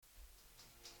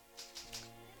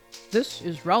This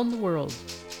is Round the World.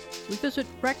 We visit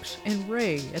Rex and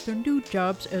Ray at their new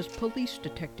jobs as police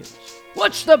detectives.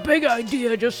 What's the big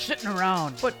idea just sitting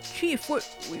around? But Chief,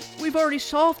 we've already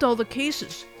solved all the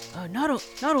cases. Not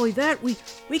only that,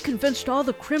 we convinced all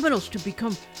the criminals to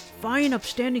become fine,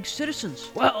 upstanding citizens.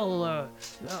 Well,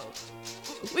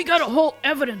 we got a whole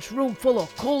evidence room full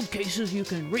of cold cases you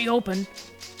can reopen.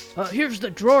 Here's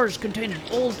the drawers containing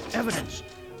old evidence.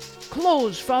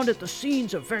 Clothes found at the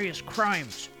scenes of various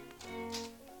crimes.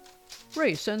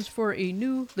 Ray sends for a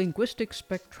new linguistic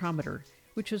spectrometer,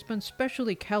 which has been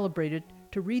specially calibrated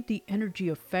to read the energy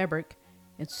of fabric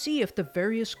and see if the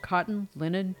various cotton,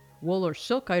 linen, wool, or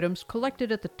silk items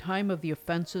collected at the time of the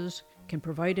offenses can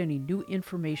provide any new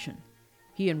information.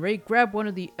 He and Ray grab one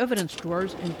of the evidence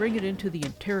drawers and bring it into the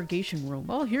interrogation room.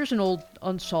 Well, here's an old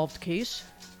unsolved case.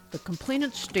 The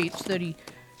complainant states that he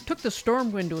took the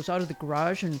storm windows out of the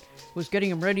garage and was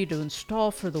getting them ready to install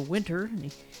for the winter,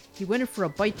 and he went in for a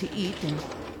bite to eat, and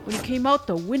when he came out,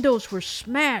 the windows were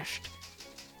smashed.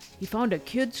 He found a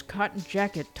kid's cotton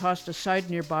jacket tossed aside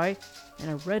nearby and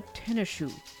a red tennis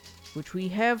shoe, which we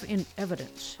have in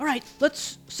evidence. All right,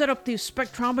 let's set up the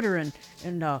spectrometer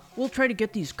and we'll try to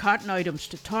get these cotton items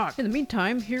to talk. In the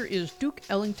meantime, here is Duke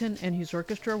Ellington and his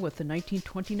orchestra with the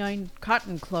 1929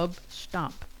 Cotton Club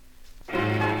Stomp.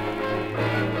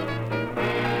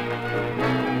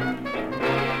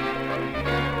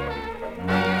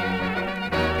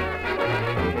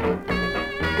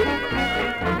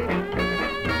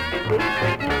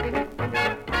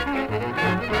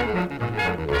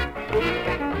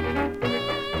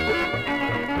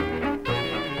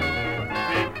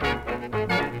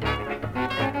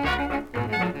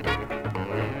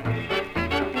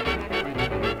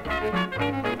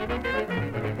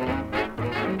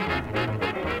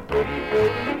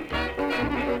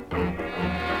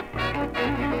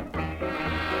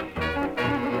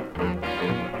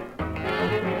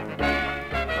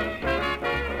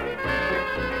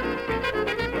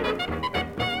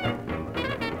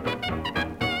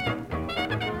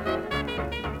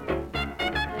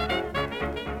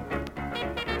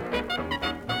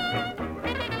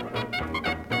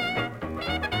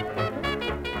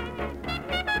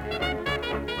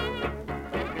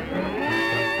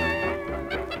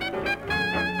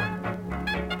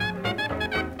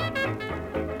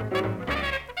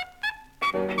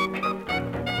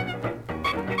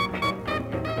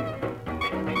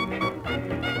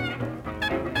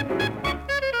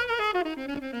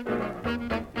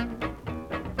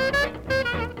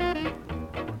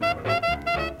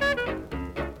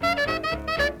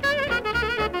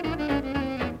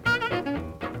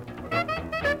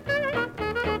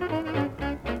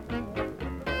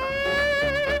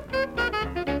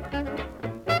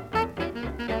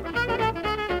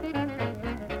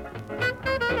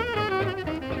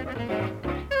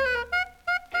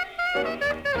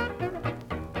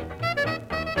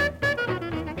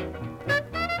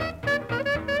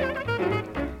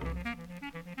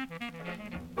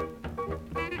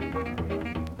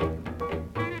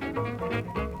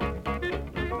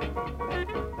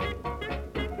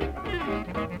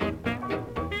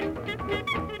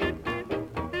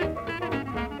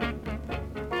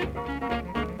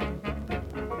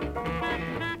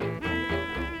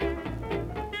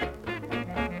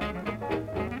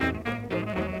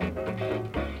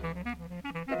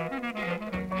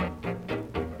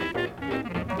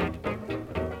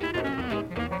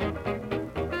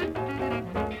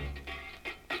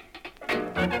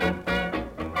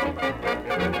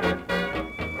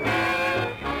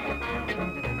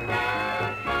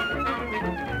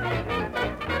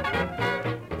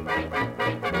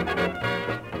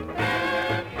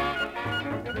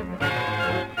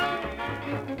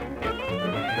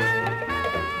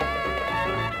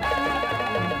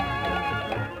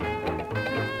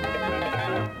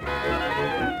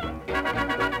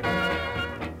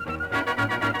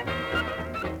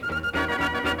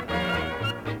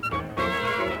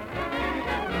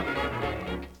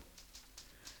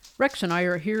 Rex and I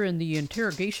are here in the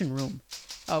interrogation room.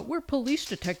 We're police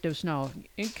detectives now,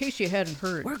 in case you hadn't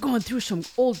heard. We're going through some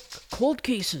old cold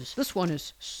cases. This one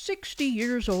is 60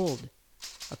 years old.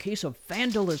 A case of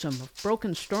vandalism of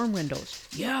broken storm windows.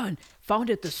 Yeah, and found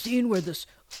at the scene where this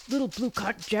little blue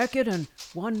cotton jacket and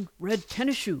one red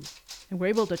tennis shoe. And we're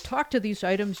able to talk to these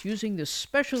items using this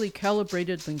specially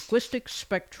calibrated linguistic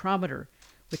spectrometer,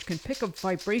 which can pick up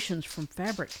vibrations from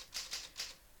fabric.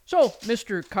 So,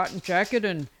 Mr. Cotton Jacket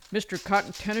and Mr.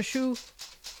 Cotton Tennis Shoe,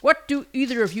 what do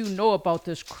either of you know about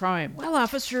this crime? Well,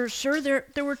 officer, sir,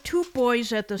 there were two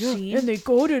boys at the scene. And they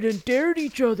goaded and dared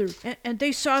each other. And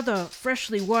they saw the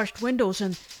freshly washed windows,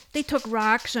 and they took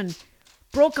rocks and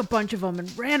broke a bunch of them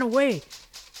and ran away,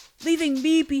 leaving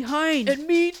me behind. And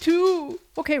me too.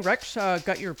 Okay, Rex,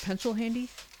 got your pencil handy?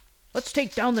 Let's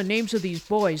take down the names of these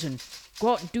boys and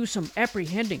go out and do some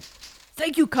apprehending.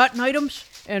 Thank you, Cotton Items.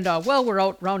 And while we're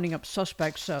out rounding up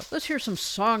suspects, let's hear some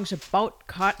songs about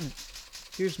cotton.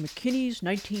 Here's McKinney's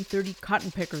 1930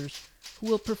 Cotton Pickers, who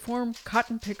will perform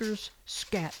Cotton Pickers'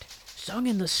 Scat. Sung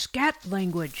in the Scat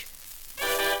language.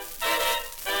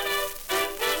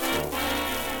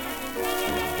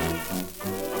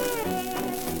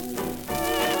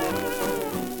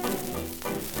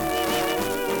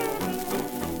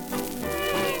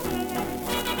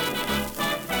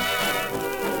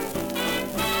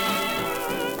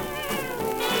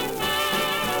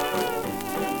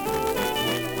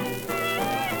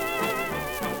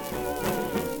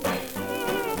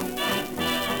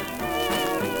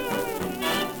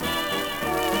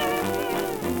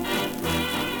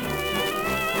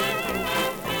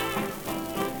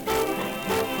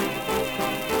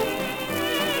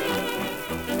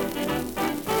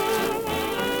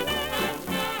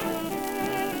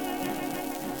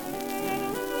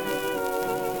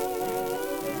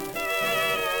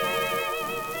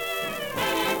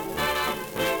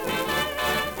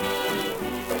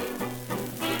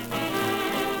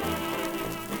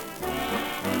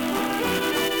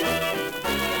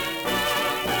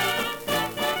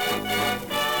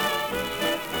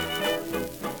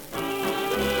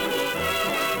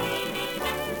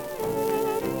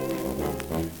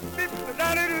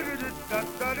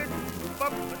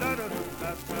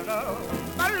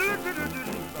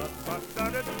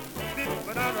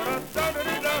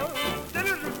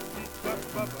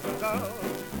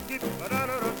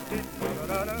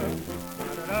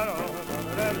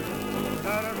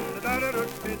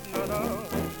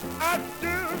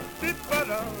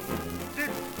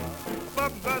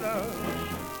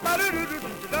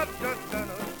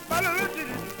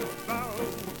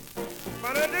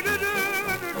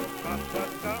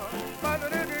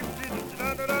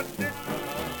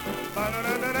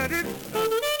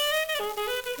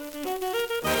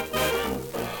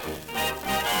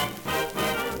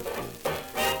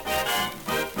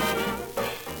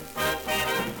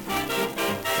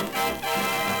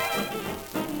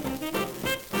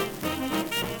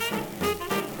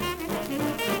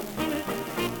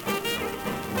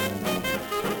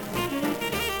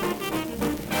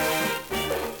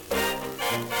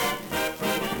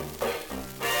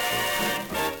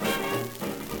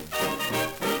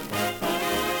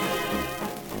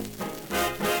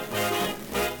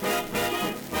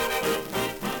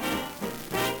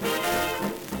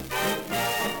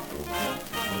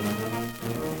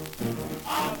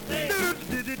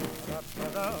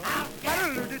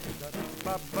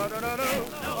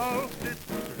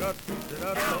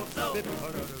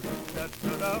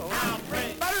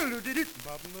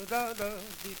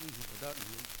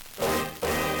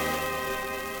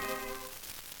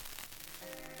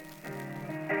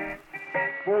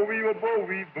 Bo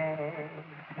Weaver,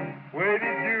 where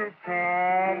did you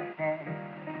come from?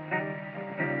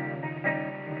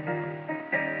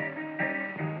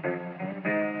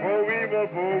 Bo Weaver,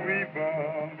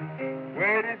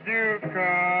 where did you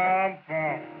come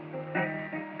from?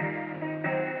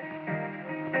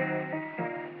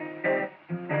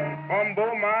 From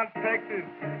Beaumont, Texas,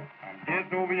 I'm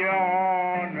just over here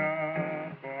on the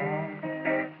farm.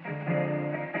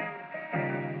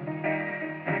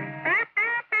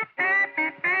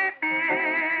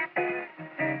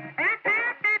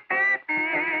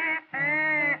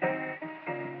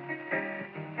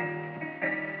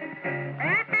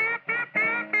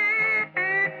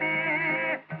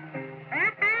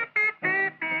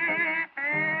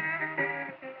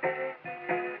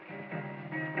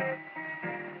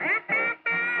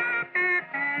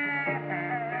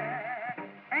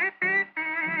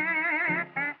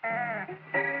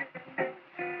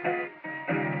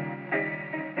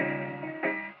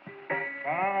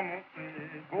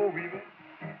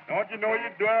 Don't you know you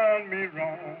done me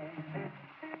wrong?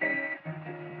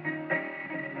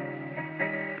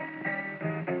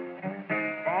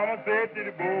 Mama said to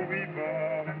the Bo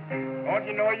Weaver, don't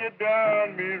you know you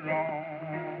done me wrong?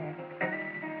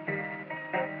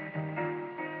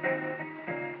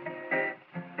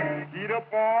 Eat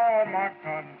up all my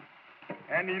cotton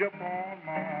and eat up all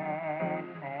my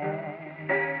corn.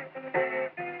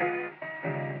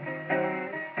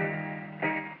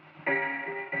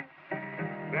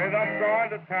 Says I'm going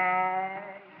to town,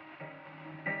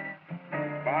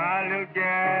 buy a little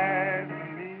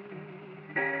gasoline.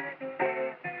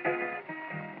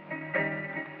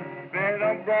 Says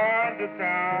I'm going to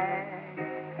town,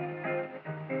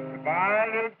 buy a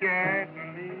little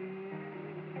gasoline.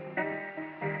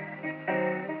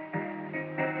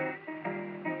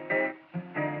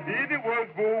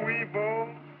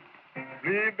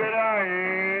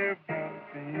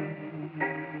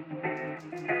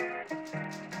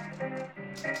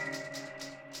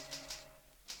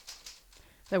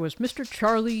 That was Mr.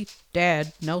 Charlie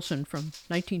Dad Nelson from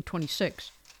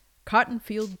 1926, Cotton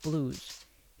Field Blues.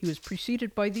 He was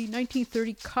preceded by the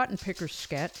 1930 Cotton Pickers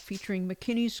Scat featuring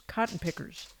McKinney's Cotton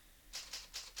Pickers.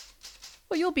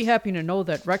 Well, you'll be happy to know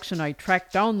that Rex and I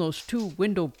tracked down those two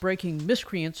window-breaking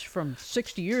miscreants from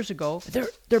 60 years ago.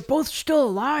 They're both still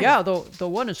alive. Yeah, though the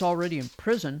one is already in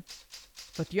prison.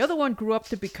 But the other one grew up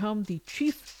to become the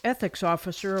chief ethics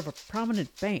officer of a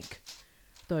prominent bank.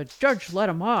 The judge let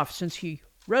him off since he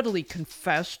readily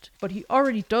confessed, but he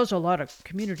already does a lot of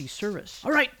community service.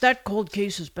 All right, that cold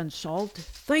case has been solved.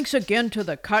 Thanks again to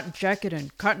the Cotton Jacket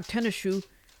and Cotton Tennis Shoe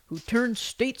who turned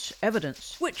state's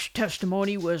evidence. Which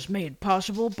testimony was made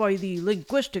possible by the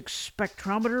linguistic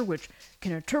spectrometer, which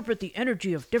can interpret the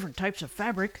energy of different types of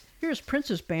fabric. Here's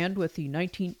Prince's band with the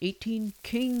 1918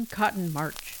 King Cotton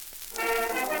March.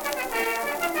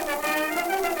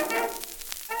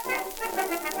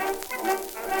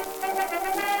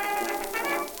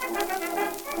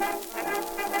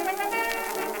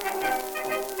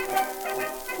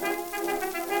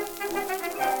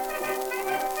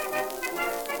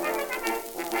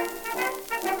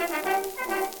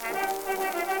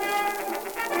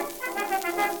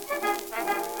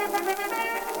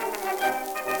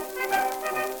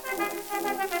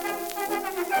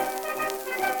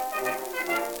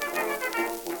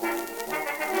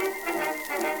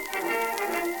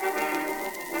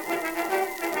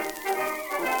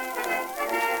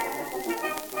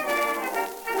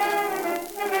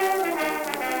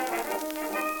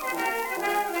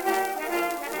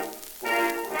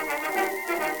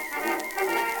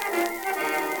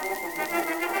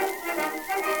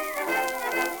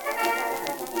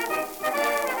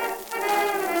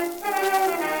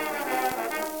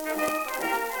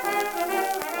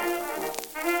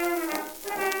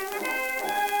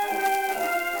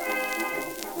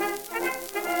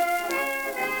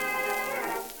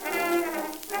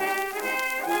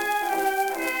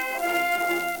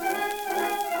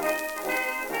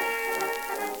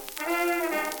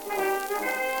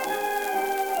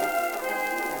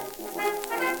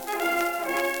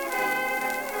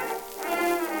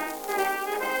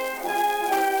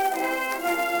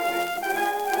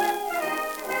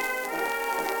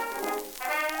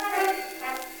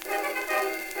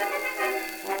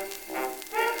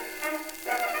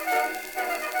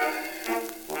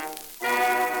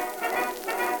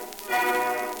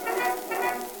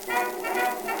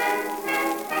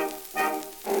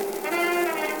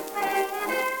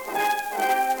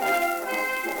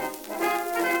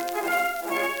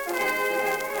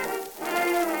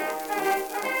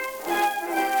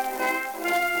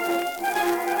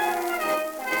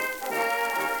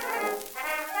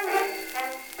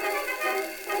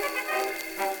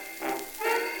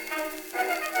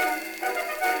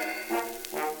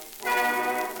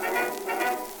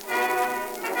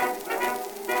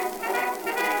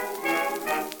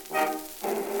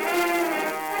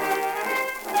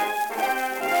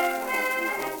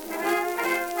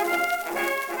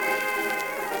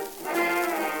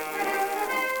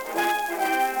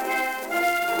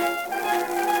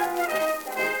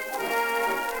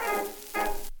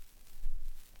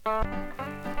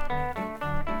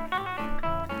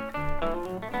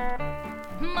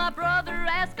 My brother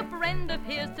asked a friend of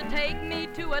his to take me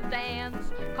to a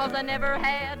dance, 'cause I never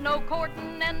had no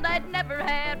courting and I'd never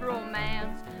had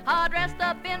romance. I dressed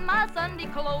up in my Sunday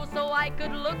clothes so I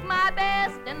could look my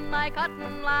best in my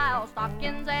cotton Lisle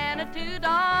stockings and a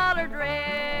 $2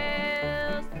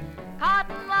 dress.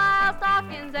 Cotton Lisle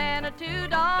stockings and a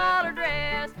 $2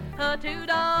 dress. A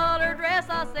 $2 dress,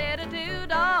 I said a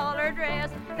 $2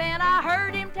 dress. Then I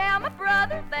heard him tell my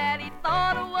brother that he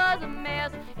thought it was a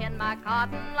mess in my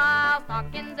cotton Lisle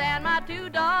stockings and my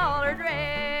 $2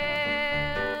 dress.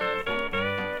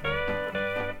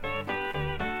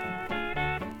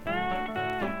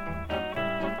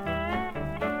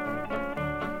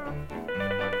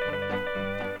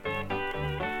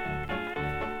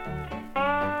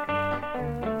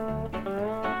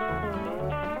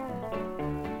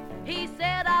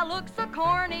 So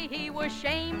corny, he was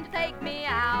ashamed to take me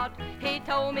out. He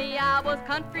told me I was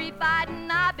country fighting,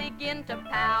 I began to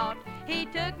pout. He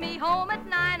took me home at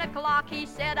 9 o'clock, he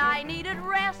said I needed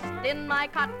rest in my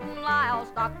cotton Lisle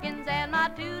stockings and my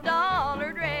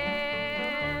 $2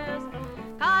 dress.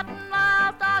 Cotton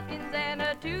Lisle stockings and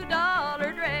a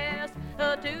 $2 dress.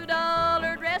 A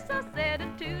 $2 dress, I said a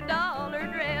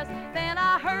 $2 dress. Then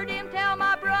I heard him tell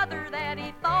my brother that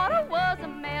he thought it was a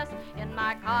mess in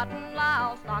my cotton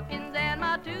Lisle stockings and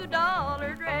my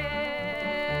 $2 dress.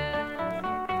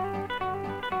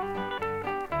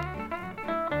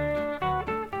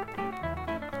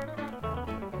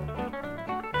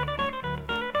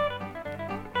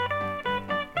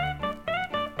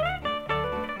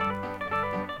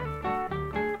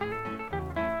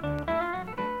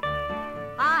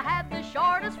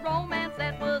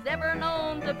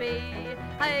 to be.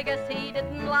 I guess he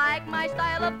didn't like my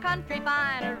style of country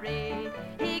finery.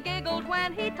 He giggled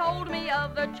when he told me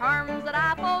of the charms that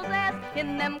I possess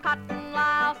in them cotton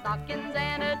Lisle stockings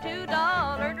and a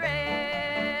 $2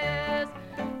 dress.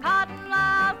 Cotton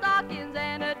Lisle stockings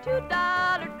and a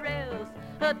 $2 dress.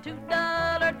 A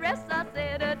 $2 dress, I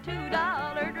said, a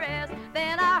 $2 dress.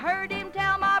 Then I heard him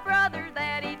tell my brother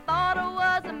that he thought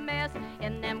it was a mess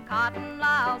in them cotton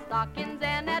Lisle stockings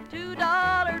and that $2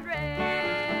 dress.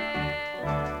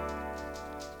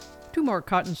 Two more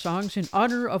cotton songs in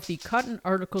honor of the cotton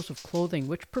articles of clothing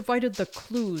which provided the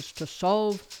clues to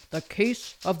solve the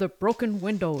case of the broken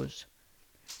windows.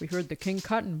 We heard the King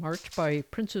Cotton March by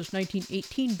Prince's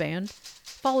 1918 band,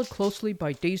 followed closely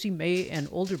by Daisy May and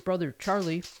older brother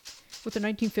Charlie, with the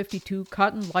 1952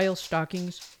 cotton Lisle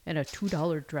stockings and a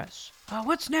 $2 dress.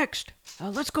 What's next?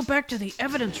 Let's go back to the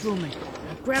evidence room and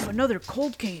grab another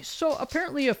cold case. So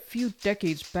apparently a few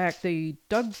decades back, they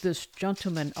dug this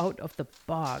gentleman out of the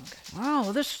bog.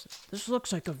 Wow, this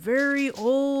looks like a very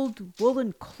old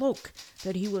woolen cloak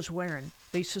that he was wearing.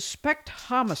 They suspect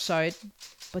homicide,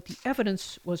 but the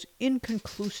evidence was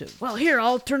inconclusive. Well, here,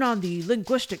 I'll turn on the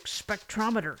linguistic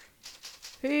spectrometer.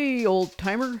 Hey,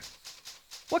 old-timer.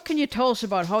 What can you tell us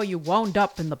about how you wound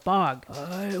up in the bog?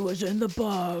 I was in the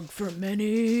bog for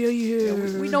many a year.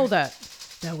 Yeah, we know that.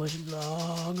 That was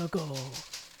long ago.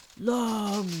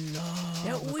 Long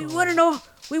Yeah, ago. we want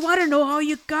to know how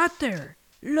you got there.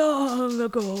 Long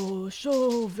ago.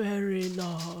 So very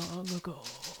long ago.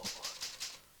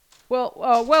 Well,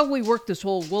 while we work this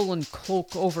old woolen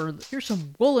cloak over, here's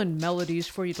some woolen melodies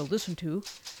for you to listen to,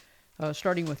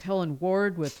 starting with Helen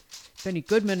Ward with Benny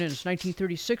Goodman and his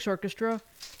 1936 orchestra.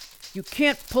 You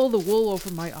Can't Pull the Wool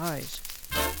Over My Eyes.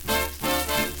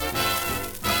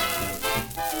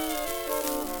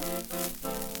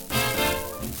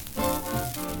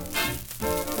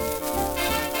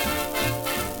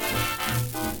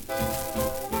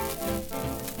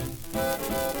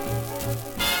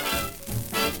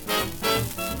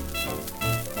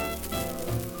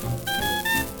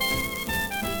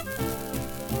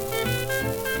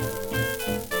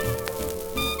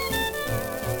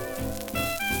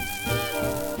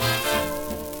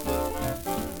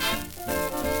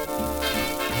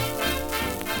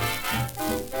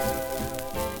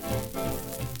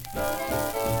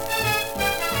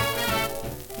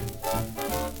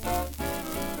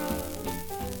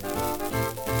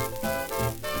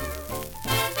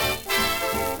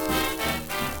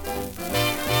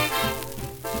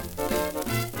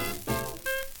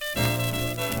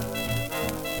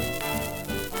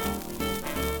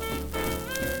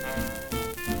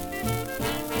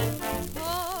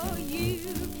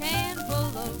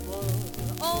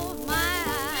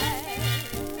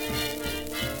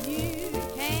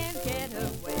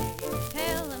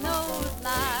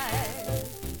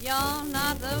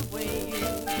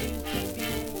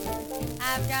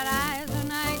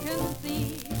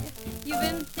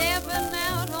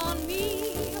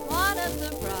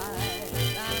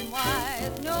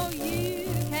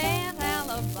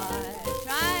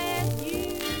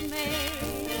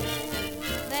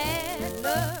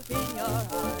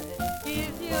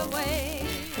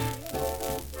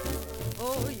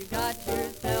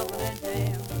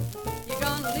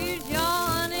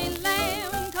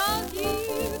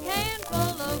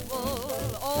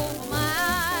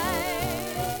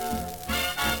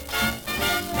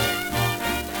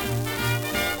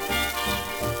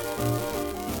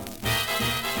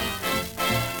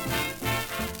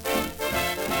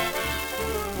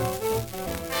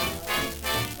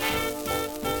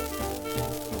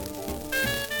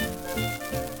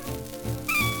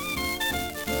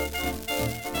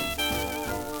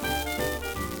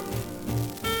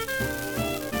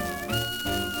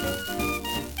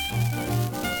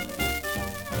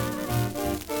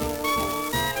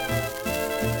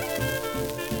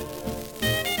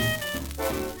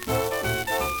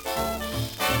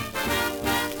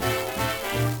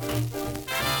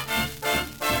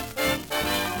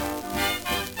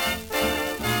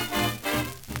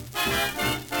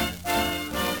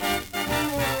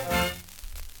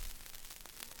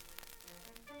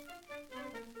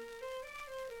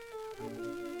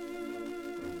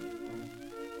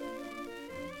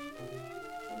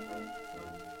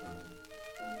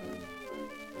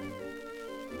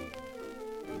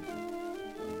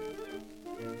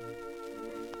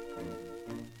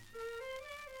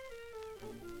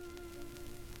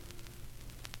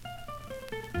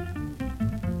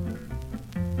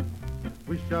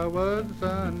 Wish I was the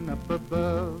sun up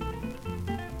above.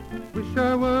 Wish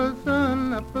I was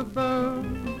sun up above.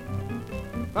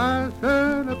 By the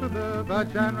sun up above,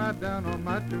 I'd shine right down on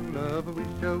my true love. I wish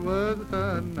I was the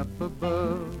sun up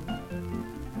above.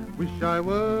 Wish I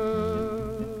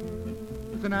was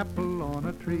an apple on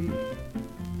a tree.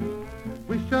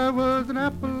 Wish I was an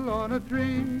apple on a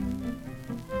tree.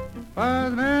 If I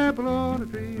was an apple on a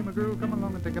tree, my girl, come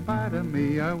along and take a bite of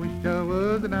me. I wish I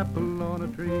was an apple on a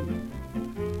tree.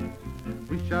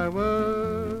 Wish I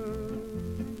was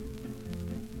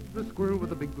the squirrel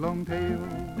with a big long tail.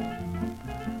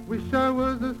 Wish I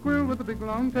was the squirrel with a big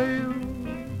long tail.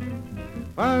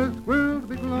 If I was a squirrel with a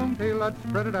big long tail, I'd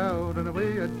spread it out and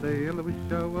away I'd sail. I wish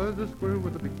I was a squirrel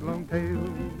with a big long tail.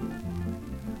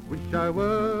 Wish I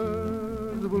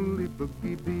was a woolly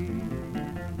boogie bee.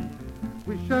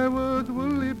 Wish I was a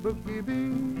woolly boogie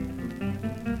bee.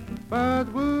 If I was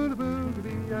a woolly boogie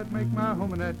bee, I'd make my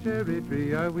home in that cherry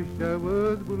tree. I wish I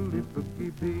was a woolly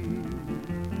boogie bee.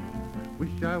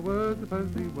 Wish I was a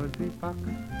fuzzy wuzzy fox.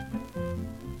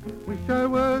 Wish I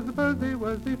was a fuzzy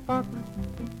wuzzy fox.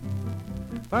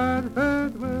 If I was a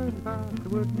fuzzy wuzzy fox, I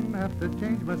wouldn't have to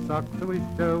change my socks. I wish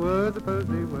I was a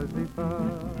fuzzy wuzzy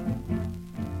fox.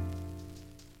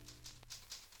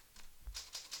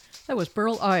 That was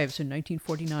Burl Ives in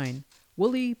 1949,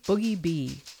 Woolie Boogie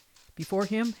Bee. Before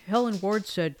him, Helen Ward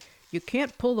said, "You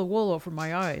can't pull the wool over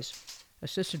my eyes,"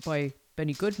 assisted by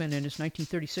Benny Goodman and his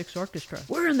 1936 orchestra.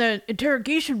 We're in the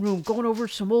interrogation room going over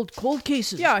some old cold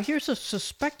cases. Yeah, here's a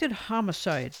suspected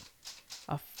homicide.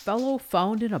 A fellow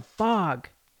found in a bog,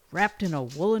 wrapped in a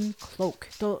woolen cloak.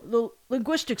 The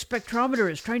linguistic spectrometer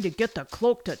is trying to get the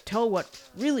cloak to tell what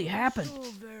really happened.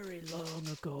 Oh, very long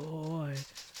ago,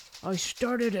 I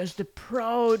started as the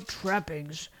proud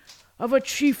trappings of a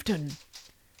chieftain.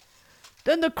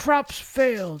 Then the crops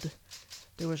failed.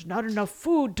 There was not enough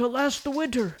food to last the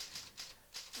winter.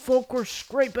 Folk were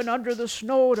scraping under the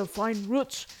snow to find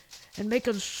roots and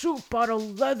making soup out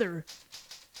of leather.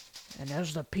 And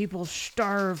as the people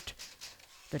starved,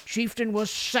 the chieftain was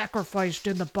sacrificed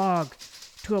in the bog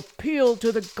to appeal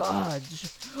to the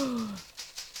gods.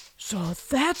 So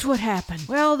that's what happened.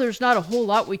 Well, there's not a whole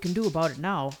lot we can do about it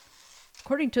now.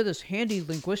 According to this handy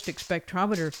linguistic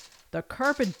spectrometer, the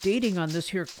carbon dating on this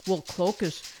here wool cloak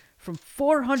is from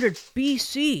 400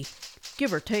 BC,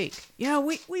 give or take. Yeah,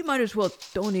 we might as well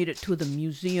donate it to the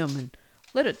museum and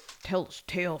let it tell its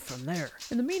tale from there.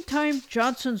 In the meantime,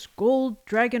 Johnson's Gold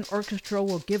Dragon Orchestra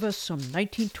will give us some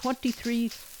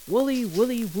 1923 Wooley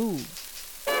Wooley Woo.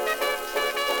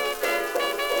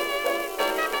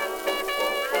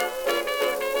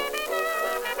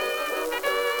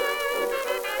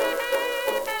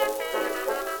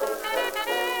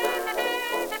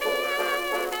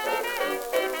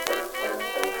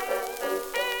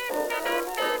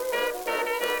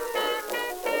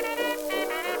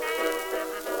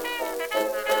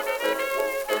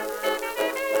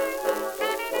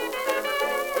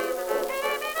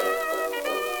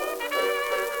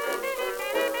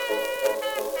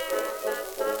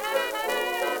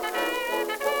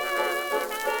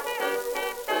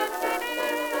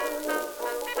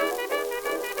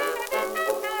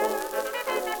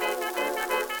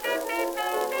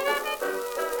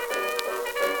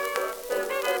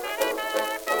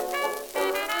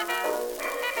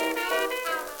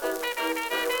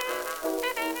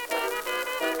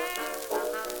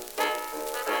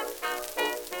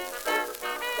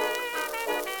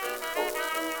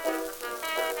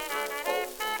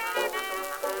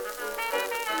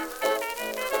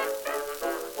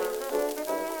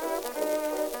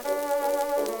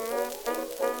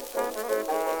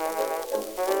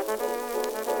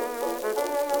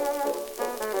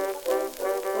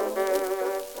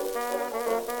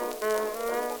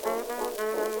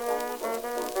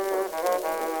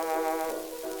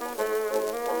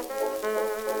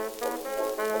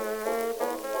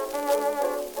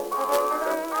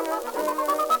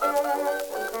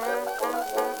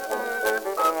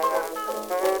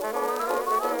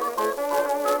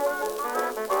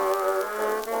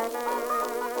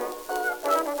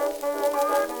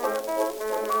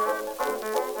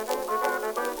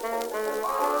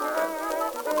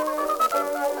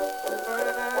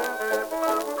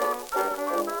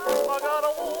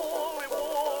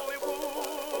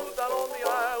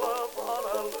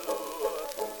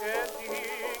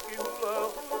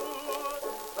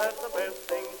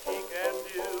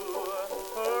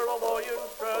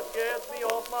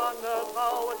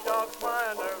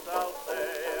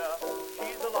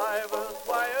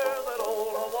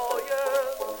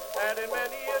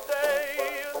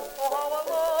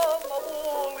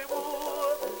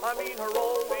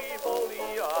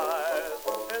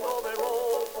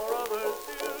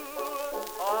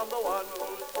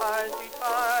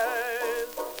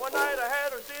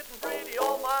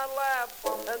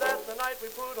 night we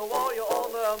put Hawaii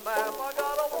on the map. I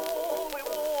got a woolly,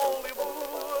 woolly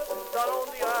woo down on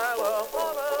the Isle of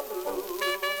Honolulu.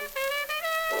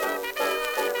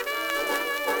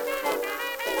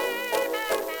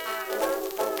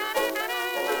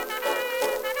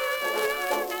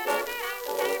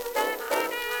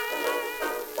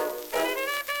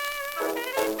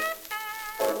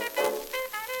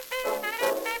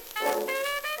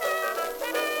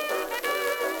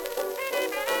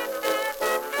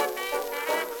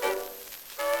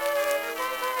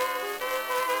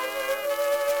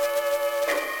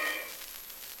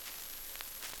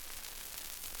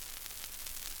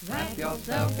 Wrap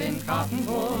yourself in cotton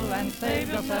wool and save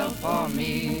yourself for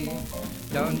me.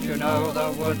 Don't you know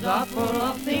the woods are full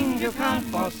of things you can't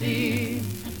foresee?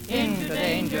 Into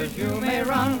dangers you may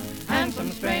run, and some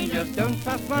strangers, don't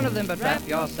trust one of them, but wrap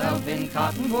yourself in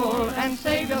cotton wool and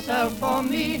save yourself for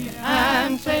me,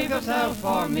 and save yourself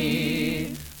for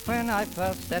me. When I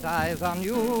first set eyes on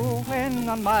you, when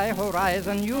on my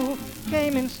horizon you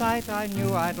came in sight, I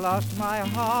knew I'd lost my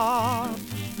heart.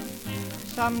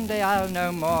 Someday I'll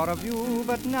know more of you,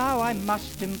 but now I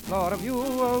must implore of you,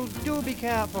 oh, do be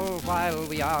careful while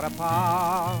we are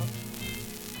apart.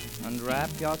 And wrap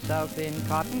yourself in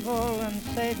cotton wool and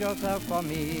save yourself for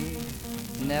me.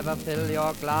 Never fill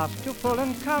your glass too full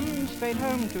and come straight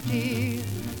home to tea.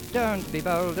 Don't be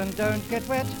bold and don't get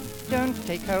wet. Don't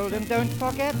take hold and don't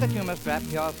forget that you must wrap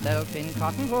yourself in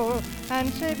cotton wool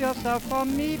and save yourself for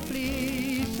me,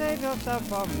 please. Save yourself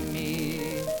for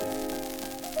me.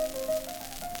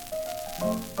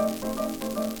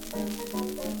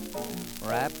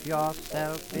 Wrap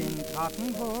yourself in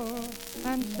cotton wool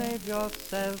and save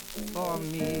yourself for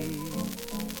me.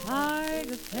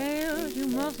 Tiger's tails you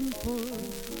mustn't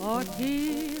pull or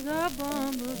tease a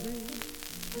bumblebee.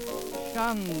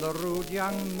 Shun the rude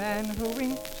young man who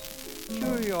winks.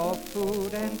 Chew your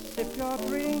food and sip your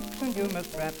drinks, and you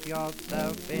must wrap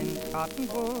yourself in cotton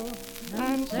wool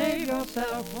and save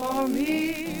yourself for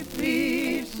me.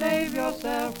 Please save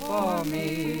yourself for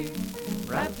me.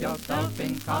 Wrap yourself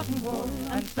in cotton wool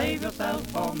and save yourself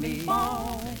for me.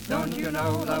 Don't you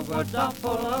know the woods are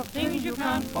full of things you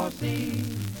can't foresee?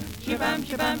 Shibam,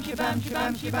 shibam, shibam,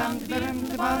 shibam, shibam, shibam,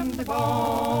 shibam,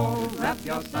 shibam. Wrap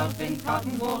yourself in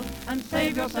cotton wool and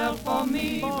save yourself for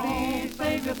me. Please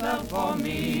save yourself for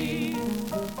me.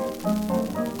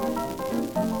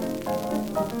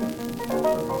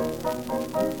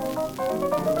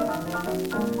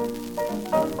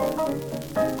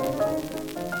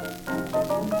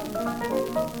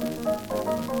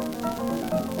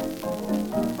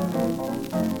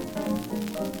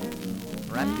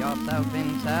 Wrap yourself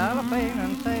in cellophane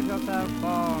and save yourself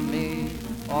for me.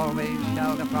 Always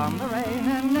shelter from the rain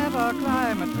and never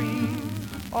climb a tree.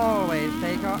 Always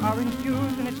take your orange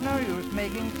juice and it's no use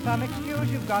making some excuse.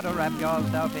 You've got to wrap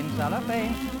yourself in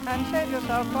cellophane and save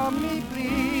yourself for me,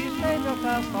 please. Save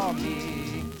yourself for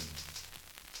me.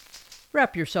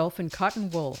 Wrap Yourself in Cotton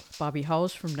Wool, Bobby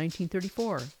Howes from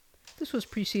 1934. This was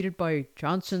preceded by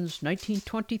Johnson's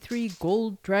 1923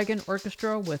 Gold Dragon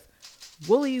Orchestra with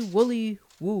Wooley Wooley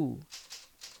Woo.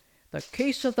 The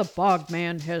case of the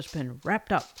Bogman has been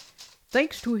wrapped up,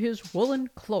 thanks to his woolen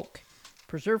cloak,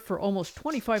 preserved for almost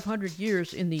 2,500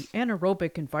 years in the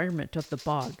anaerobic environment of the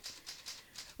bog.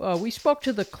 We spoke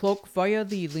to the cloak via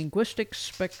the linguistic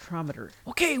spectrometer.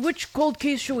 Okay, which cold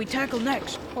case shall we tackle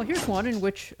next? Well, here's one in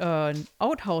which an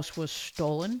outhouse was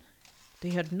stolen. They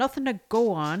had nothing to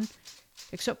go on,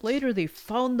 except later they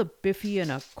found the biffy in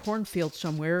a cornfield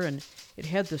somewhere, and it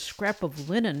had the scrap of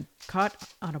linen caught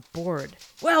on a board.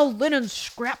 Well, linen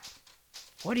scrap.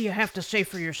 What do you have to say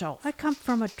for yourself? I come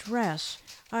from a dress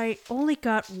I only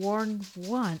got worn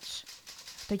once.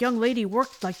 The young lady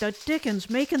worked like the dickens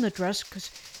making the dress 'cause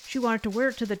she wanted to wear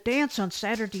it to the dance on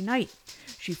Saturday night.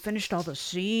 She finished all the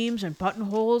seams and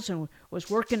buttonholes and was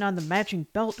working on the matching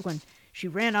belt when she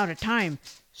ran out of time,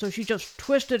 so she just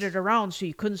twisted it around so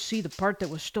you couldn't see the part that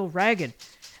was still ragged,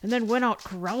 and then went out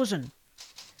carousing.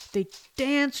 They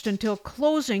danced until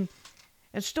closing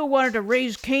and still wanted to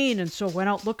raise Cain, and so went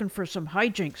out looking for some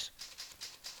hijinks.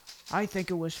 I think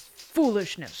it was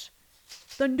foolishness.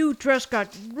 The new dress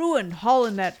got ruined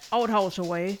hauling that outhouse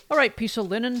away. All right, piece of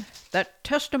linen. That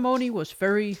testimony was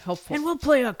very helpful. And we'll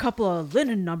play a couple of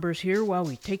linen numbers here while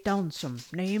we take down some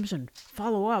names and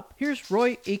follow up. Here's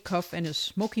Roy Acuff and his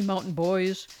Smoky Mountain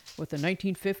Boys with the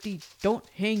 1950 Don't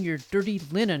Hang Your Dirty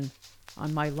Linen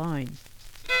on My Line.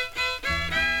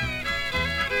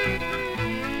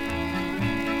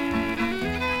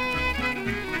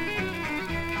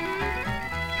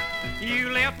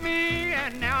 You left me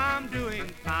and now I'm doing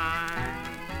fine.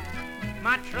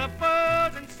 My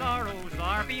troubles and sorrows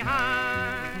are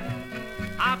behind.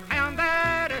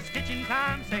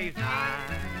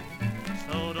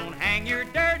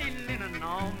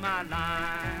 my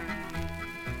line.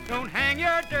 Don't hang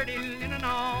your dirty linen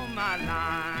on my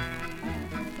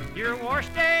line. Your wash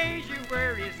days, your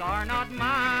worries are not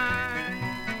mine.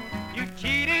 You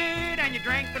cheated and you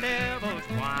drank the devil's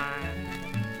wine.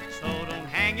 So don't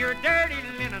hang your dirty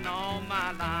linen on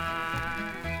my line.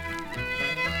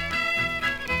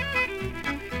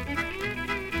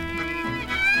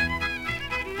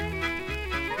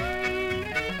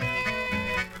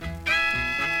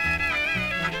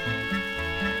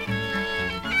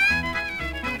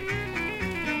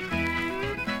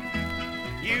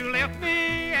 You left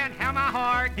me and how my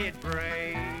heart did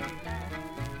break.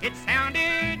 It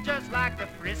sounded just like the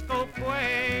Frisco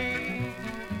quake.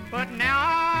 But now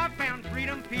I've found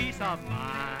freedom, peace of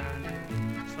mind.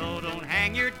 So don't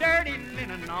hang your dirty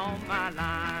linen on my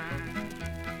line.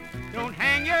 Don't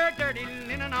hang your dirty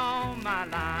linen on my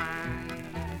line.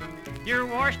 Your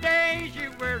wash days,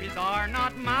 your worries are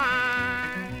not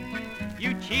mine.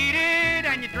 You cheated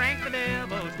and you drank the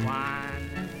devil's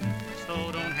wine.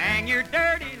 So don't hang your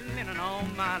dirty linen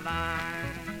on my line.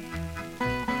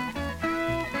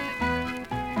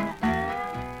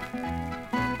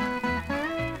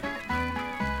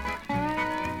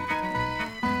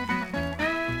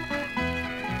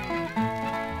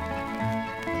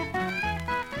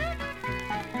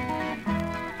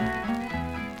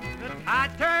 I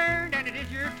turned and it is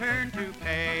your turn to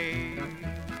pay.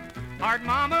 Hard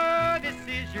mama, this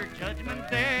is your judgment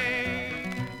day.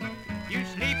 You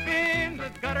sleep in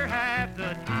the gutter half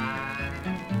the time.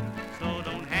 So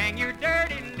don't hang your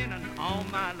dirty linen on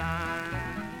my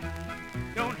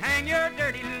line. Don't hang your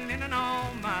dirty linen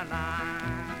on my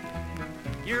line.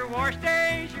 Your wash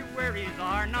days, your worries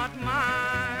are not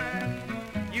mine.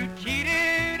 You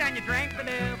cheated and you drank the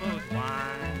devil's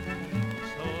wine.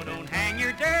 So don't hang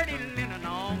your dirty linen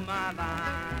on my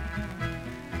line.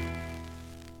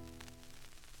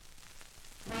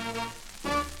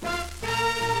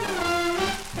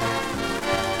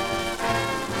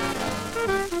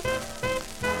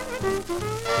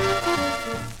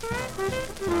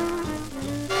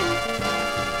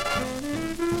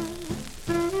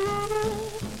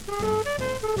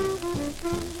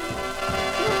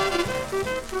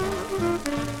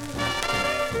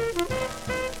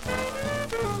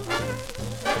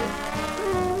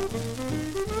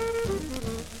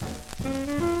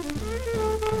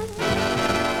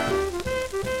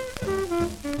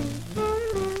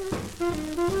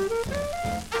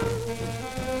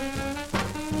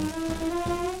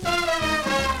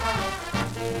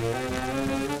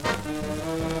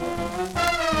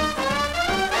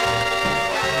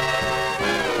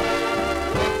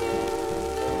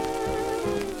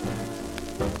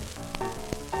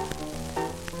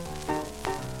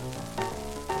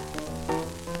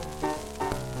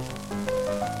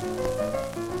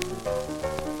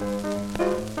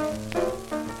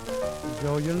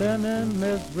 Show your linen,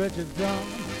 Miss Richardson.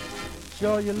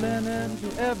 Show your linen to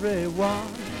everyone.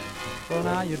 Well,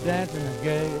 now you're dancing a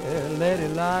gay,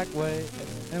 ladylike way,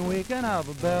 and we can have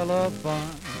a bell of fun.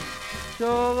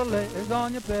 Show the lace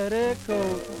on your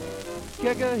petticoat.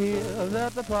 Kick your heels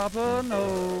at the proper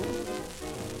note.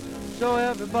 Show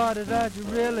everybody that you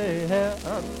really have,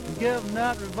 and give them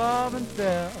that revolving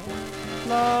step.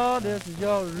 Lord, this is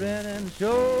your linen,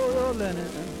 show your linen,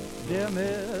 dear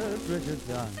Miss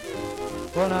Richardson.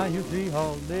 Well, now you see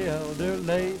all the elder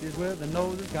ladies with their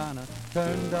noses kind of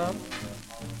turned up,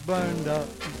 burned up.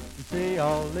 You see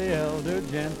all the elder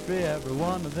gentry, every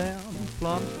one of them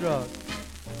plumb struck,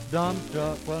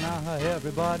 dumbstruck. Well, now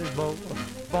everybody's both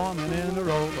forming in a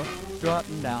row,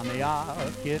 strutting down the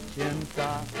aisle, kitchen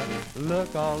side.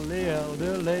 Look all the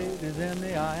elder ladies in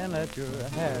the eye and let your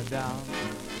hair down,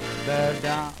 bear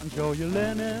down. Show your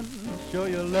linen, show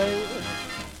your lace.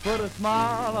 Put a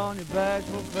smile on your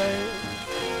bashful face.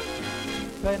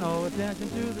 Pay no attention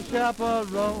to the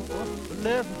chaperone, but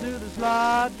listen to the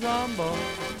slide trombone.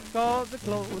 Cause they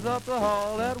close up the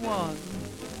hall at once.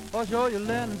 Or show your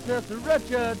linen, Sister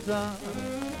Richardson.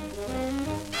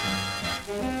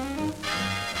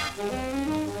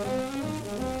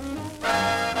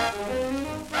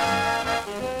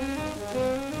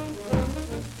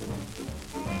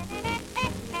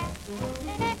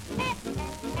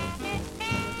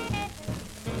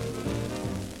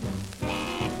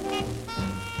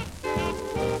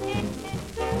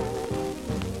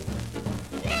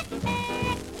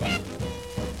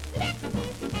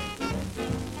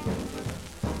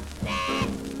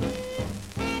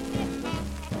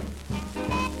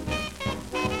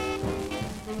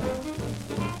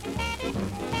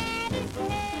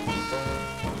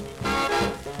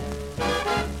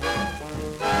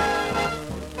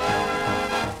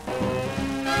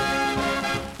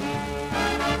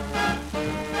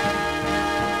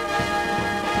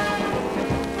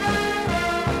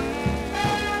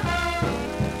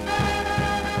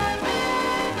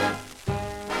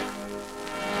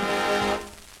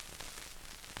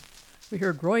 We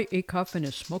heard Roy Acuff and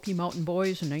his Smoky Mountain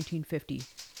Boys in 1950.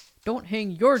 Don't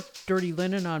hang your dirty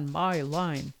linen on my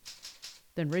line.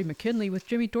 Then Ray McKinley with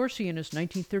Jimmy Dorsey and his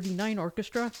 1939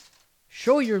 orchestra.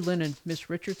 Show your linen, Miss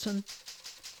Richardson.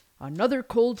 Another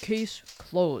cold case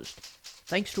closed,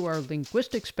 thanks to our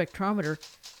linguistic spectrometer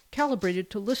calibrated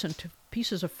to listen to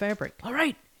pieces of fabric. All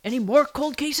right, any more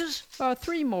cold cases?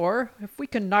 3 more. If we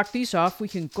can knock these off, we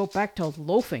can go back to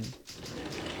loafing.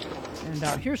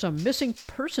 And here's a missing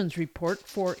persons report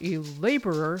for a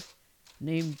laborer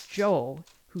named Joe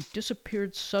who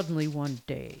disappeared suddenly one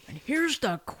day. And here's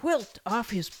the quilt off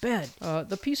his bed.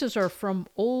 The pieces are from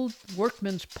old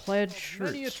workman's plaid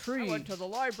shirts. Many a tree. I went to the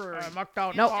library. Mucked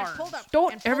out Now, barns.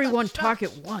 don't everyone talk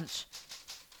at once.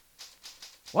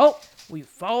 Well, we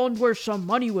found where some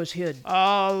money was hid.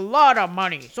 A lot of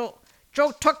money. So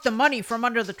Joe took the money from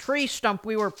under the tree stump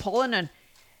we were pulling and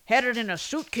had it in a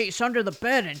suitcase under the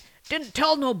bed and didn't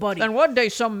tell nobody. Then one day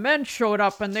some men showed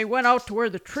up and they went out to where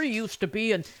the tree used to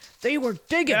be and they were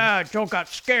digging. Yeah, Joe got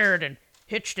scared and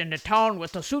hitched into town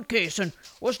with the suitcase and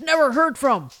was never heard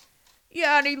from.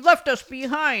 Yeah, and he left us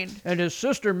behind. And his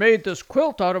sister made this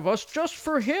quilt out of us just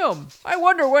for him. I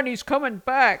wonder when he's coming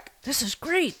back. This is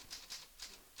great.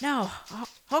 Now,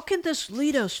 how can this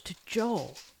lead us to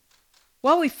Joe?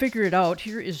 While we figure it out,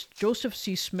 here is Joseph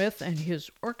C. Smith and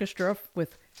his orchestra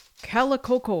with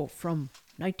Calicoco from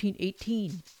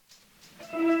 1918.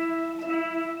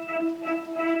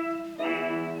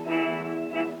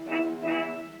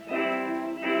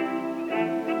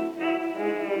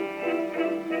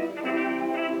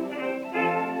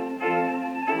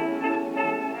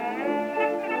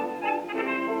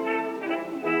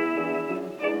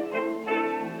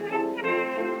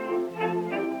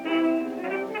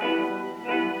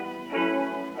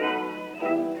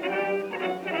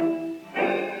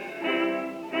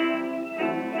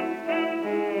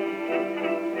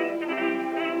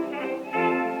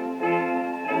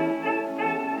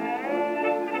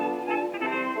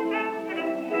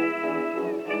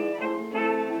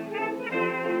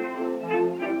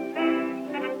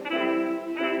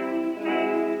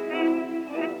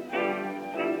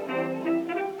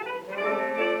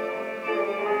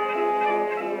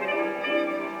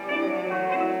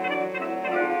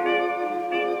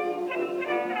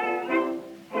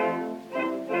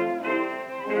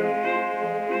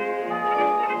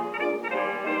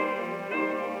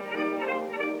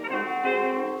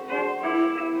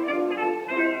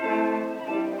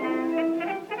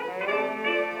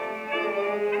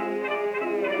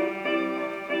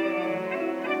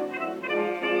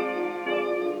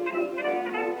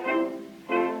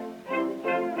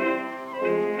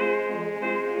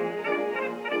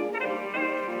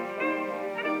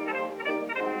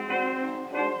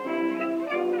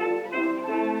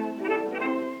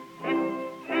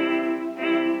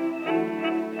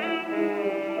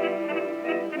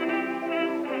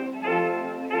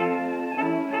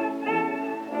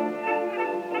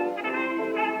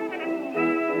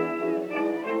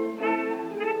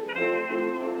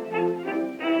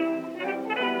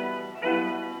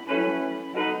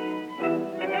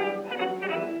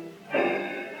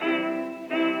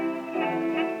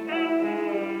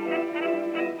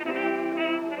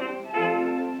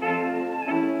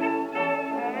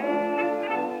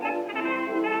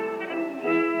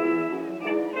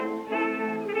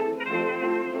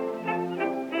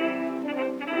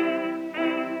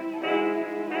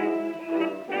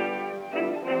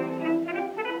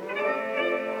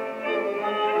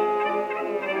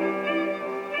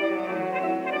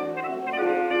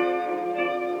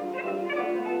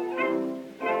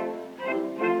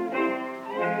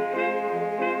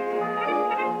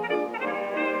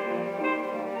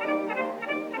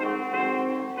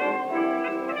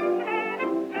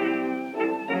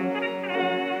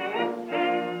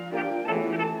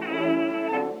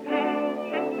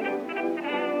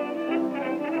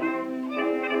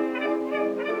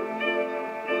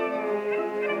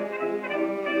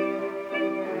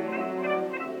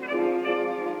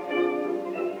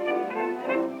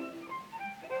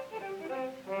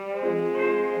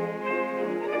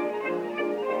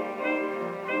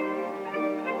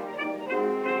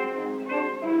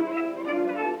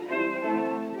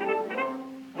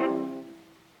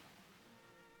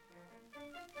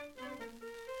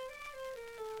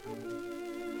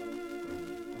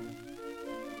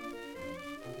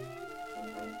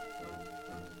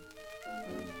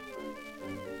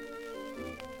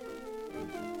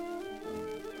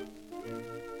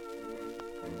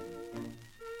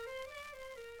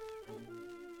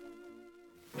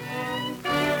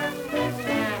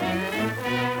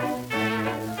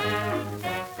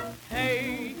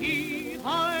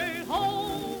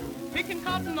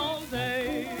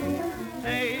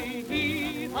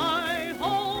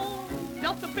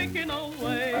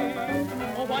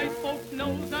 if folks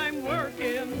knows I'm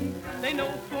working, they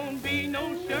know 'twon't be no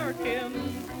shirking.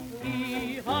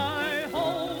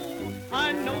 Hi-ho,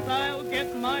 I knows I'll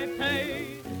get my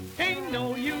pay. Ain't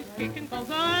no use kicking,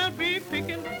 'cause I'll be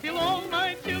picking till all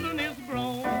my children is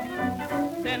grown.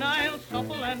 Then I'll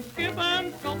shuffle and skip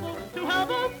and shuffle to have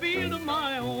a field of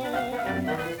my own.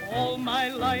 All my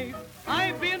life,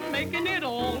 I've been making it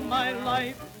all my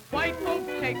life. White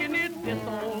folks taking it this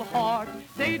old hard.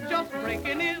 They just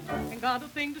breaking it and got a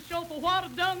thing to show for what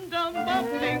I've done. But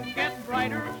things get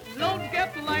brighter, loads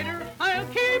get lighter. I'll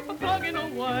keep a plugging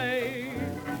away.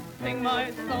 Sing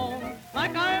my song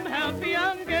like I'm happy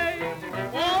and gay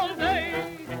all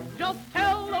day. Just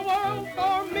tell the world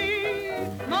for me,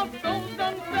 my soul's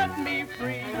done set me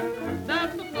free.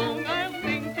 That's the song I'll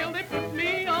sing till they put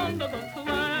me under the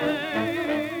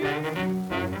sleigh.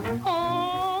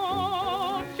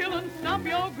 Oh, children, stop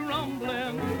your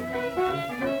grumbling.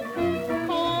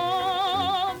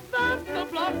 Oh, that's the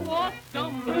block was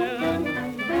stumbling.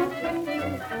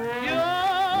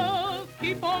 Just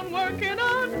keep on working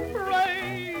and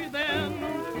pray, then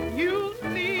you'll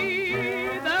see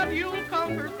that you'll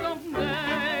conquer someday.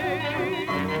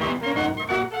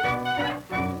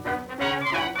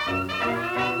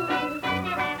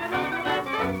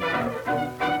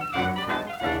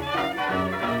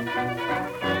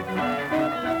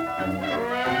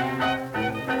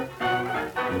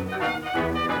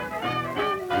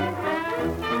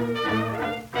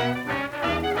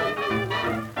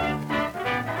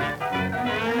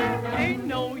 Ain't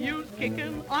no use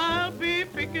kicking, I'll be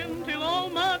picking till all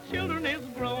my children is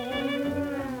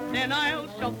grown. Then I'll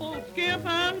shuffle, skip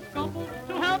and scuffle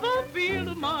to have a field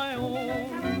of my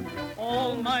own.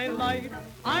 All my life,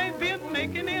 I've been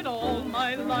making it all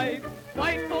my life.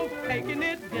 White folks taking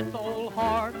it this old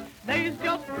hard. They's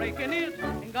just breaking it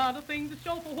and got a thing to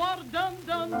show for what I've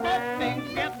done. But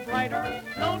things get brighter,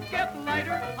 loads get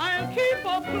lighter. I'll keep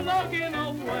on plugging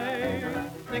away.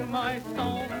 Sing my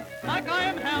song like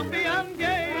I'm happy and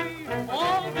gay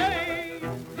all day.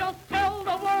 Just tell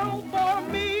the world for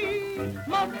me,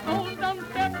 my soul done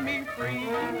set me free.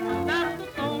 That's the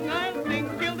song I'll sing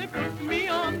till they put me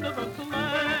under the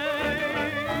sleigh.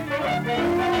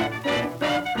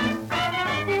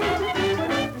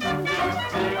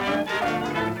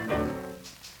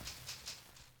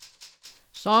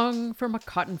 Song from a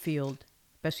Cotton Field,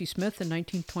 Bessie Smith in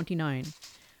 1929,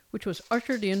 which was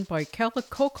ushered in by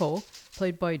Calicoco,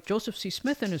 played by Joseph C.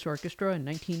 Smith and his orchestra in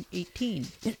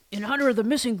 1918. In honor of the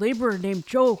missing laborer named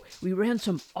Joe, we ran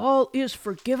some All Is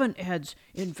Forgiven ads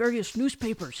in various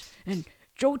newspapers, and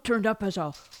Joe turned up as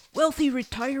a wealthy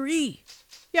retiree.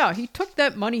 Yeah, he took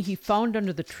that money he found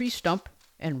under the tree stump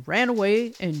and ran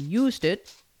away and used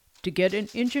it to get an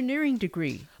engineering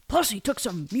degree. Plus, he took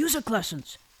some music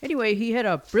lessons. Anyway, he had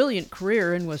a brilliant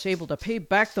career and was able to pay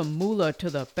back the moolah to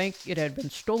the bank it had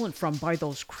been stolen from by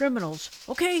those criminals.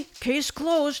 Okay, case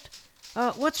closed.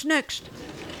 What's next?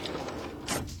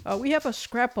 We have a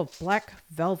scrap of black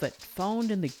velvet found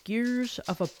in the gears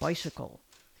of a bicycle.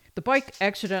 The bike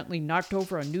accidentally knocked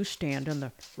over a newsstand and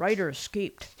the rider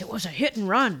escaped. It was a hit and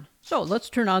run. So let's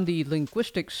turn on the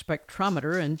linguistic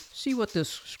spectrometer and see what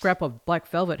this scrap of black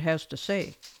velvet has to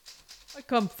say. I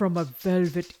come from a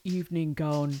velvet evening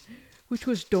gown, which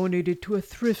was donated to a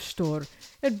thrift store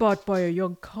and bought by a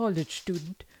young college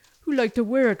student who liked to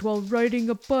wear it while riding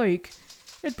a bike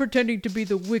and pretending to be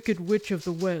the Wicked Witch of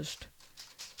the West.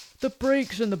 The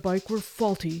brakes in the bike were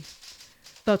faulty.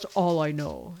 That's all I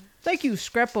know. Thank you,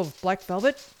 scrap of black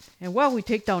velvet. And while we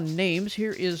take down names,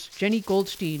 here is Jennie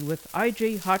Goldstein with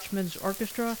I.J. Hochman's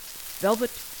orchestra,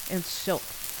 Velvet and Silk,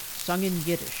 sung in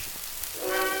Yiddish.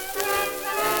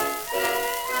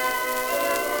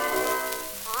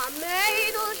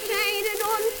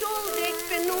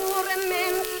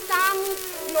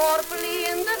 Nur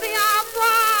blinde wie a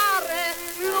wahre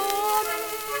Blumen.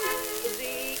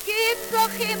 Sie gibt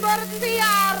sich über sie a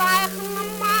reichen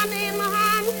Mann in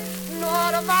Hand,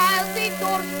 nur weil sie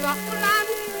durch das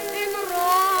Land in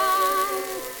Rom.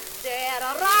 Der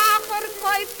Racher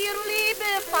kauft ihr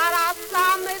Liebe für a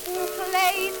sammeten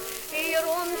Kleid, ihr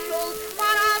Unschuld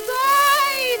für a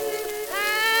Seiden.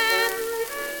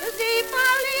 Sie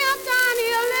verliert an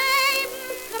ihr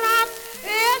Lebenskraft,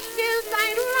 stillt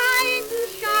sein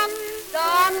Leidenschaft,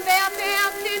 dann wird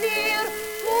in ihr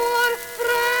vor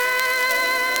fremd.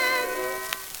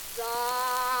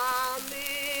 Damit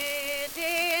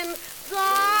in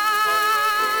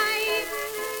Zeit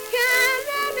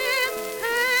kennen es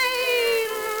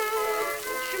heilen,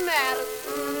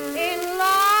 Schmerzen in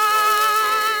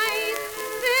Leid,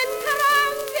 wenn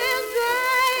kranke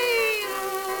Seelen,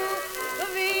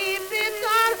 wie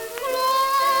bitter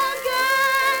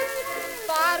klugen,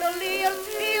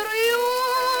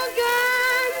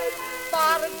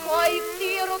 säuft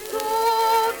ihr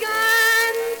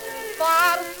Tugend,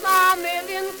 sparsame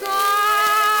den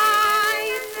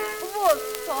Geist, wo's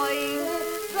Zeugen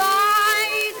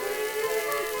Seiden,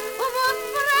 wo's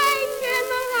Brechen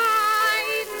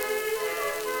Leiden,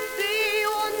 die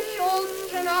Unschuld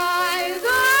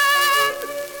schneiden,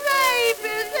 sei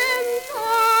bis ins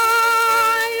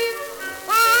Heim,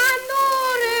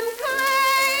 nur im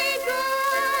Kleide,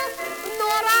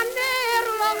 nur an der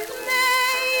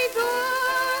Lochneide,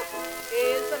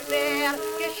 ist mehr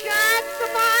geschätzt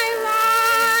bei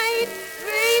Leid,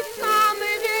 wie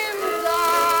zusammen in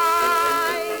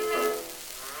Leid.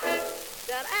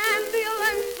 Der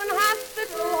Ambulance von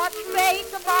Hospital hat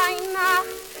später bei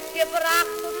Nacht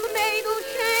gebracht das Mädel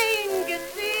schön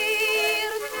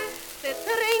geziert. Sie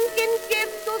trinken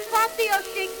Gift, das hat ihr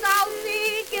Schicksal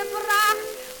sie gebracht,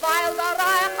 weil der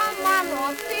reiche Mann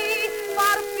hat sie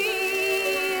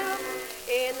verführt.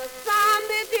 In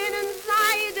Samen in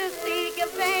Seide sie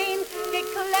geweint,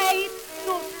 gekleid,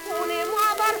 durch von ihm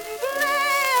aber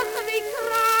blech wie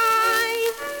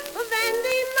Kreis. Wenn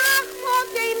die Nacht hat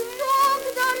den Zug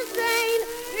der Sehn,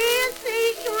 ist sie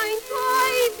schon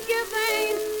teut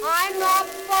geweint, ein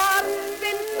Opfer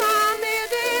bin Samen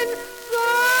in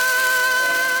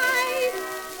Seid,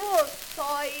 wo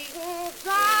Zeugen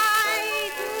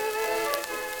Seiden,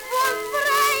 wo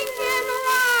Brechen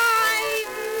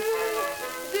Leiden,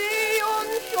 die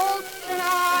Unschuld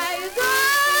schneiden,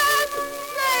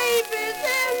 sei bis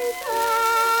ins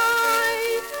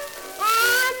Heim,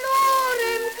 nur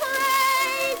im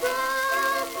Kleide,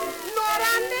 nur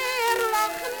an der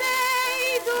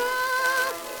Lochneide,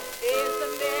 ist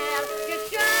mehr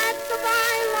geschätzt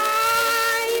bei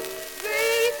Leid,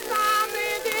 wie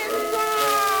zusammen in Seid.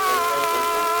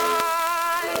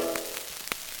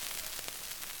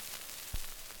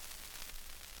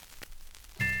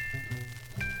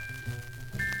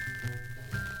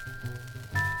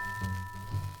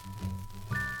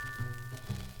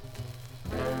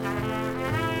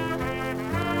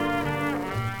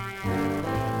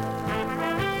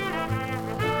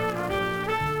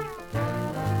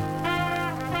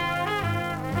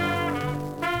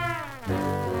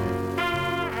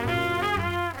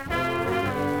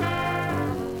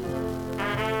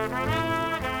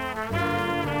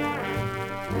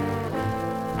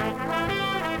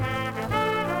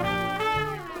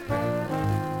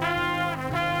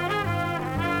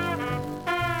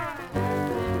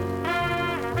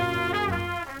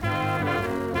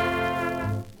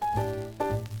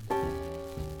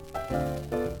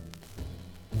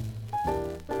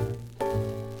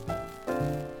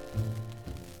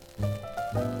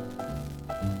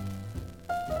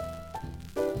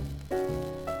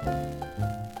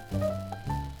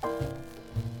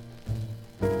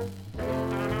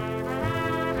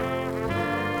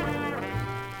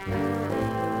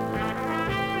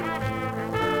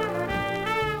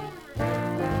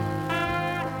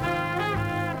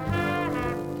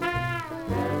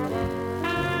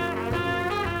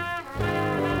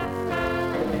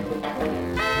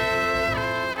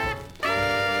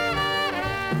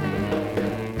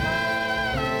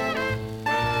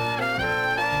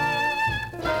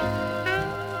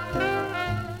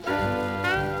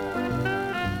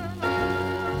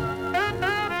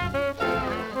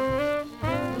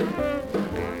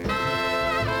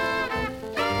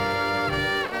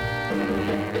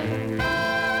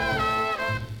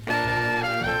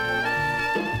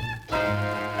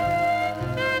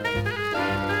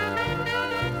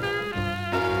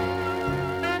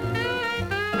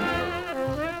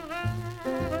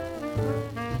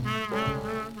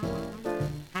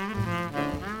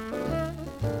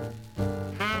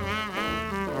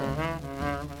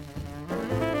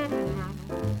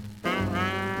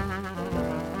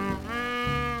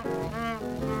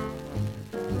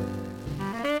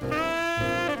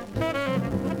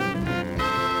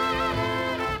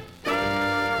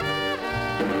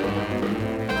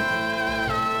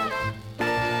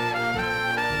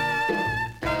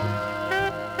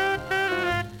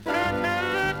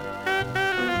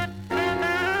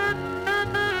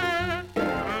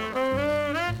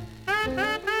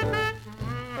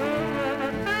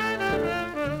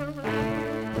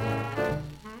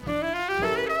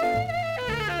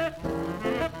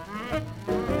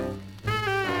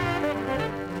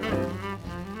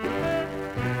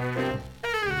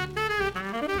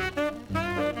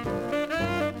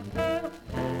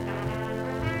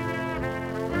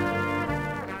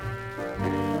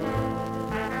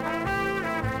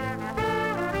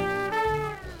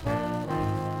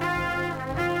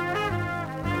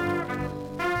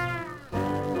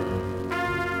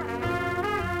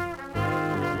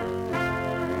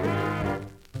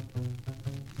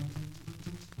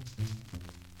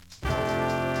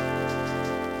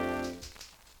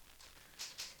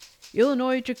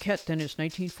 Illinois Jacquet and his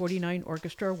 1949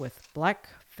 orchestra with Black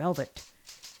Velvet.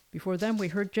 Before them, we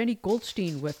heard Jennie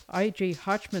Goldstein with I.J.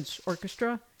 Hochman's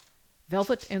orchestra,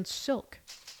 Velvet and Silk.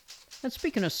 And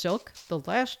speaking of silk, the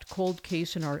last cold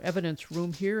case in our evidence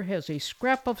room here has a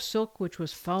scrap of silk which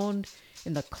was found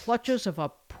in the clutches of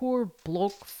a poor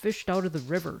bloke fished out of the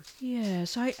river.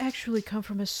 Yes, I actually come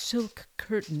from a silk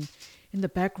curtain in the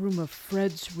back room of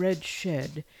Fred's Red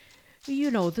Shed.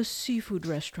 You know, the seafood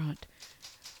restaurant.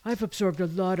 I've absorbed a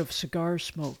lot of cigar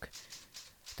smoke.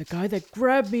 The guy that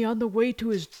grabbed me on the way to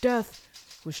his death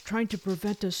was trying to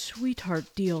prevent a sweetheart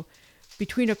deal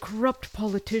between a corrupt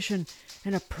politician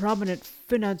and a prominent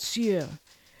financier.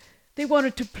 They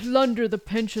wanted to plunder the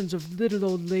pensions of little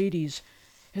old ladies,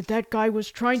 and that guy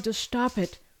was trying to stop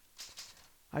it.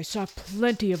 I saw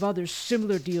plenty of other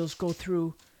similar deals go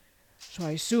through, so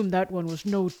I assumed that one was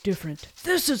no different.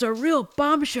 This is a real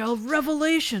bombshell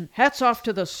revelation. Hats off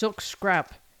to the silk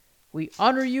scrap. We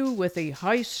honor you with a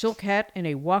high silk hat and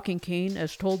a walking cane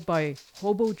as told by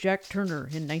Hobo Jack Turner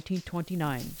in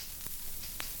 1929.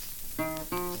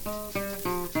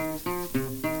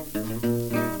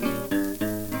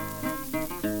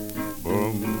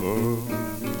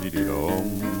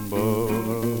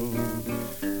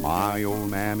 My old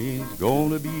mammy's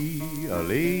gonna be a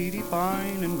lady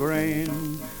fine and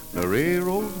grand. The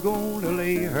railroad's gonna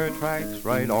lay her tracks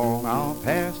right on our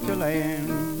pasture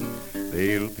land.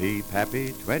 They'll pay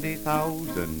Pappy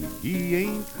 20,000, he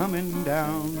ain't coming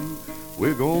down.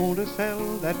 We're gonna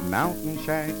sell that mountain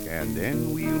shack and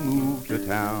then we'll move to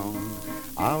town.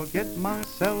 I'll get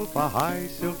myself a high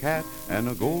silk hat and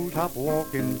a gold-top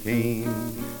walking cane.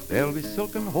 There'll be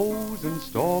silken hose and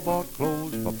store-bought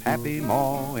clothes for Pappy,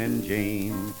 Ma, and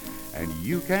Jane. And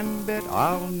you can bet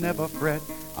I'll never fret,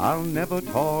 I'll never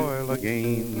toil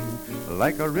again.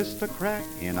 Like a aristocrat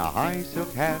in a high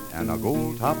silk hat and a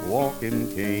gold-top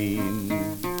walking cane.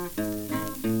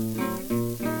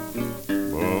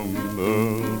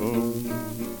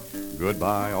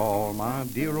 Goodbye, all my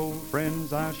dear old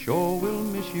friends, I sure will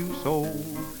miss you so.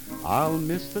 I'll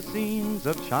miss the scenes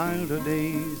of childhood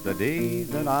days, the days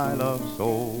that I loved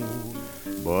so.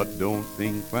 But don't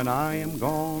think when I am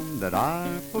gone that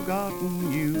I've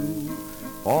forgotten you.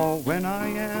 For when I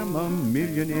am a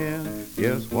millionaire,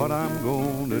 here's what I'm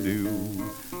gonna do.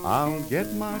 I'll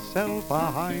get myself a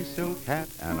high silk hat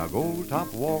and a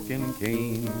gold-top walking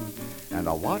cane. And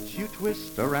I'll watch you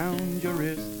twist around your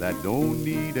wrist that don't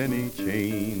need any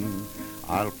chain.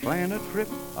 I'll plan a trip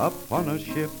up on a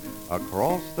ship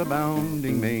across the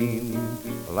bounding main.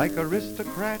 Like a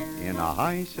aristocrat in a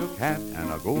high silk hat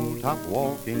and a gold-top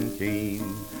walking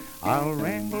cane. I'll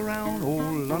ramble round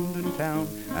old London town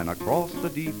and across the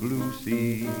deep blue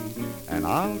sea. And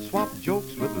I'll swap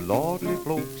jokes with lordly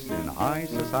folks in high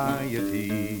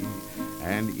society.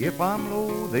 And if I'm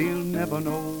low, they'll never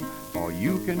know, or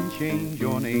you can change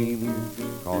your name.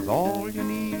 'Cause all you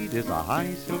need is a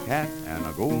high silk hat and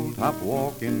a gold-top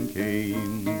walking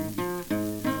cane.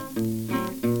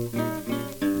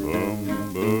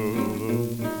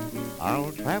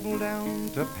 I'll travel down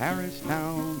to Paris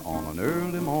town on an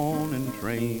early morning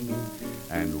train.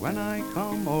 And when I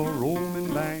come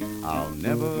a-roaming back, I'll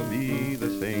never be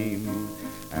the same.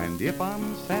 And if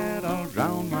I'm sad, I'll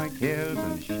drown my cares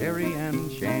in sherry and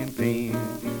champagne.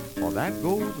 For that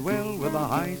goes well with a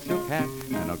high silk hat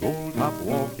and a gold-top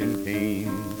walking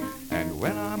cane. And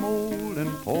when I'm old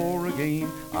and poor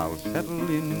again, I'll settle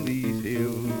in these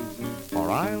hills. For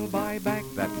I'll buy back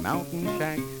that mountain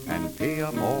shack and pay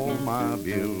up all my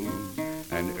bills.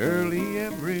 And early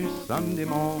every Sunday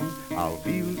morn, I'll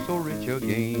feel so rich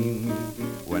again.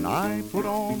 When I put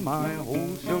on my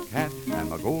old silk hat and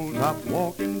my gold-top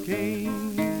walking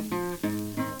cane.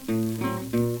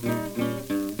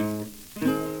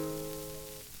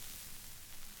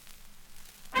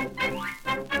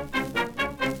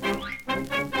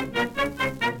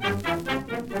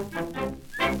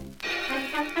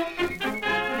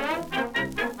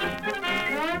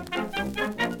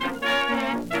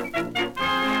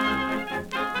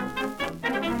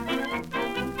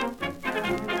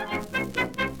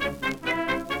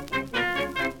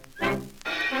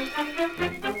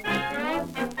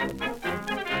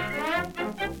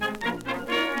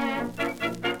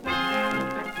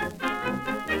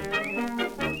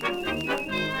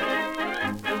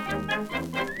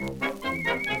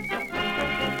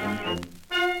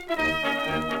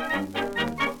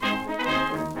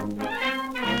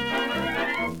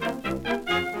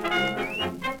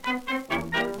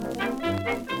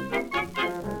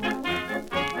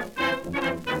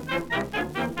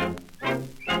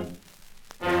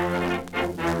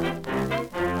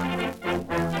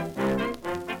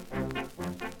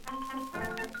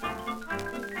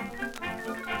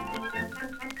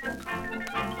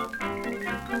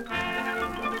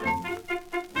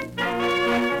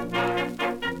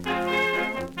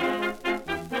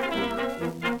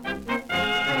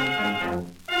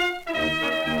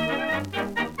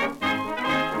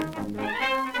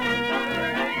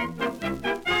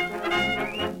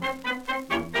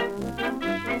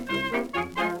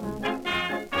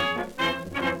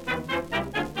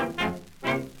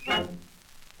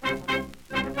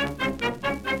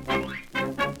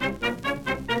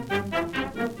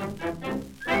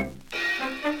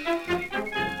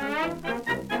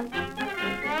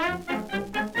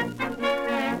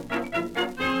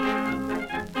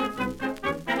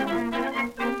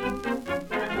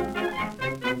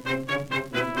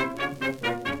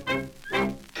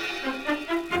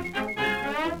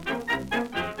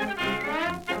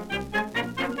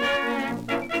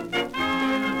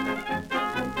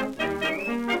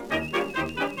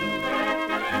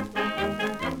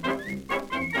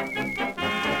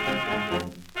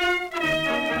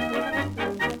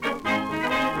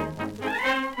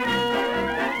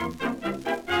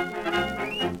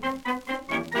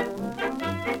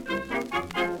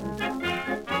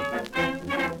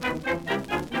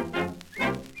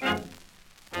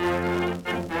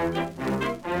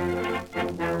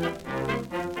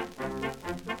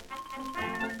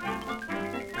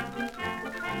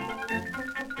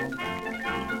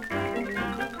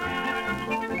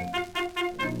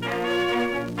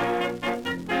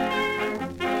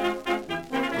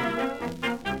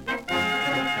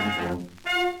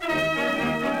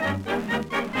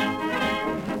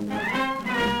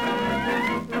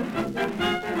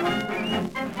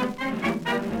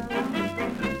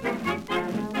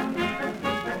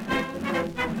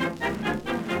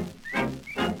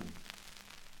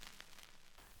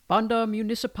 Banda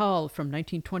Municipal from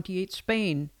 1928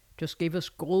 Spain just gave us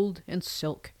gold and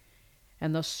silk.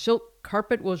 And the silk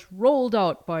carpet was rolled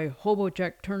out by Hobo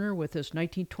Jack Turner with his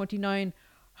 1929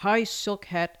 high silk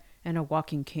hat and a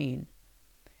walking cane.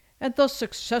 And thus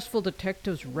successful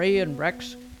detectives Ray and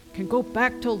Rex can go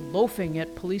back to loafing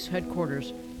at police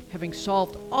headquarters, having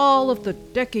solved all of the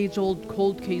decades-old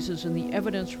cold cases in the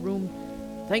evidence room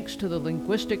thanks to the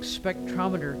linguistic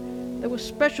spectrometer that was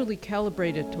specially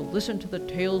calibrated to listen to the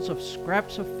tales of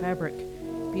scraps of fabric,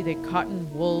 be they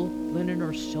cotton, wool, linen,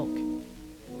 or silk.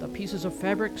 The pieces of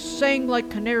fabric sang like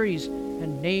canaries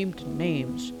and named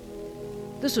names.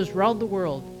 This is Round the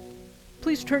World.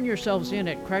 Please turn yourselves in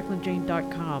at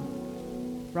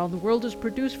cracklinjane.com. Round the World is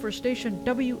produced for station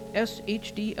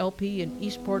WSHD-LP in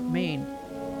Eastport, Maine,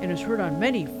 and is heard on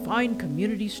many fine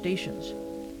community stations.